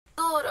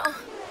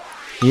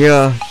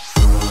Yeah,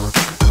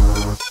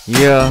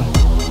 yeah,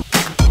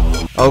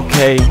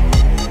 okay,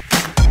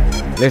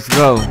 let's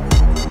go,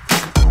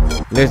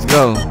 let's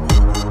go,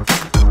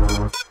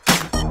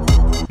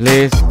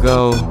 let's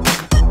go.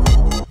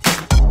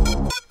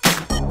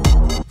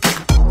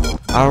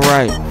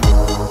 Alright,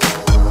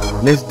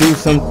 let's do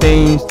some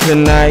things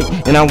tonight,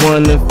 and I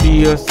wanna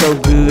feel so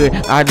good.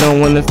 I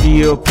don't wanna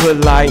feel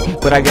polite,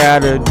 but I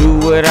gotta do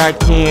what I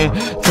can,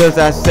 cause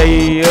I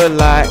say a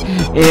lot,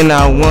 and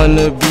I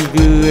wanna be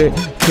good,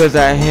 cause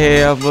I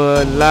have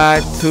a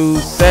lot to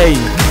say.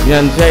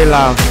 Young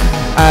J-Loft,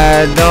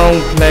 I don't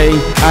play,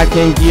 I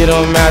can get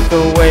them out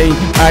the way,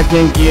 I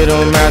can get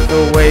them out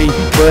the way,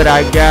 but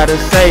I gotta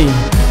say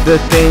the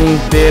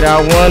things that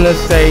I wanna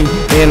say,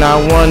 and I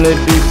wanna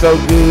do so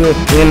good,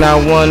 and I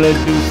wanna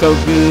do so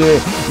good.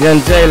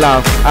 Young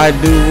J-Loft, I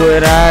do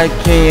what I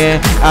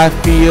can, I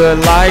feel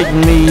like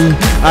me,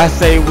 I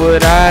say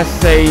what I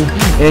say,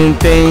 and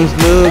things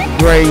look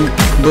great,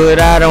 but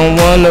I don't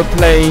wanna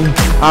play,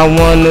 I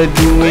wanna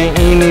do it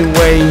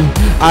anyway,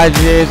 I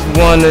just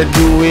wanna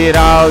do it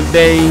all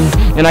day,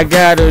 and I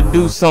gotta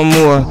do some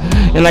more,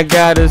 and I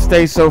gotta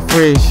stay so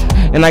fresh,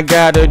 and I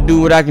gotta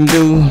do what I can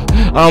do.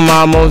 I'm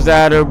almost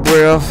out of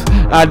breath,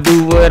 I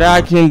do what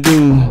I can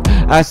do,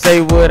 I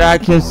say what I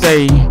can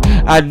say,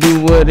 I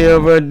do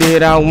whatever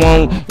that I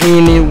want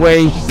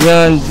anyway.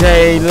 Young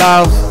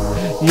J-Loft,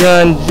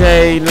 Young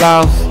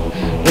J-Loft,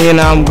 and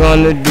I'm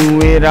gonna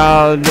do it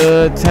all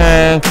the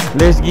time.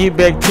 Let's get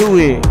back to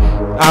it.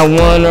 I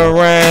wanna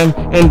rhyme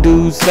and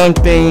do some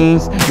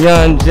things.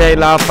 Young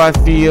J-Loft, I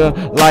feel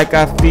like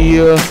I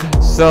feel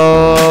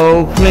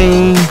so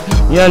clean.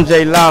 Young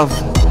J-Loft,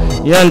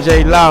 Young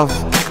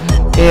J-Loft,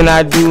 and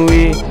I do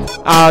it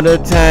all the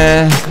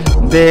time.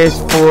 That's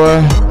for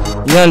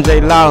Young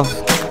J-Loft,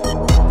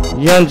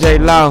 Young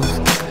J-Loft.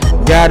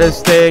 Gotta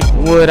stack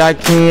what I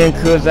can,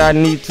 cause I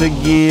need to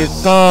get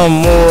some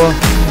more.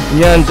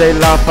 Young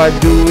J-Loft, I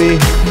do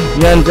it.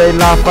 Young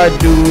J-Loft, I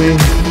do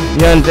it.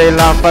 Young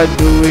J-Loft, I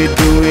do it,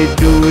 do it,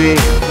 do it.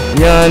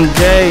 Young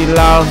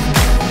J-Loft,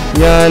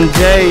 Young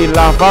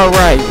J-Loft,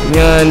 alright.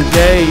 Young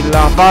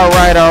J-Loft,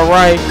 alright,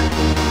 alright.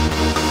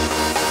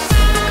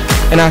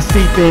 And I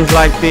see things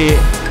like that,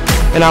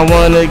 and I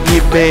wanna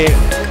get back,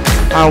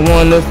 I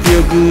wanna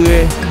feel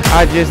good,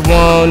 I just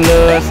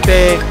wanna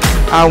stack,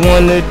 I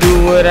wanna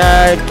do what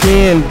I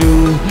can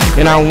do,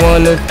 and I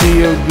wanna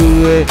feel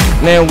good.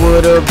 Man,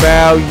 what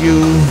about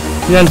you?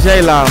 Young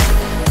J-Loft.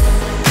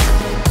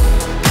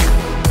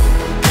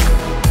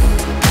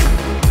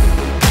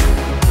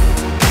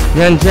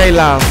 Young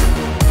J-Loft.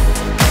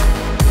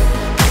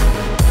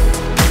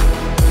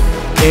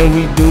 And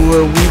we do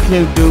what we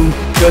can do,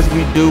 cause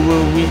we do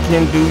what we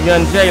can do.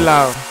 Young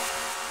J-Loft.